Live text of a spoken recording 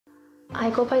I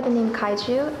go by the name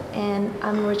Kaiju, and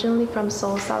I'm originally from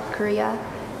Seoul, South Korea.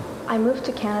 I moved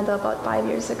to Canada about 5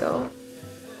 years ago.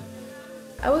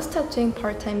 I was tattooing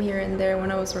part-time here and there when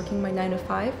I was working my 9 to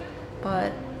 5,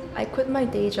 but I quit my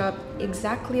day job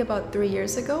exactly about 3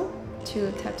 years ago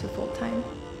to tattoo full-time.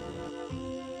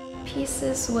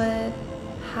 Pieces with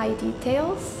high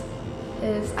details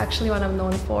is actually what I'm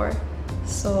known for.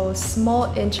 So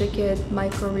small, intricate,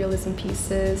 micro-realism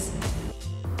pieces.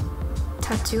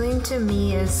 Tattooing to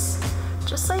me is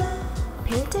just like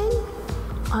painting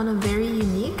on a very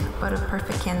unique but a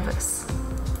perfect canvas.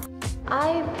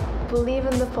 I believe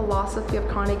in the philosophy of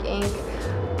Chronic Ink.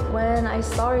 When I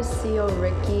saw our CEO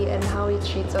Ricky and how he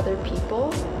treats other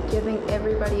people, giving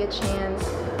everybody a chance,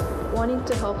 wanting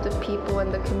to help the people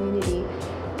in the community,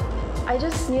 I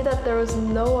just knew that there was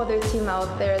no other team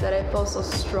out there that I felt so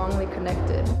strongly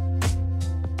connected.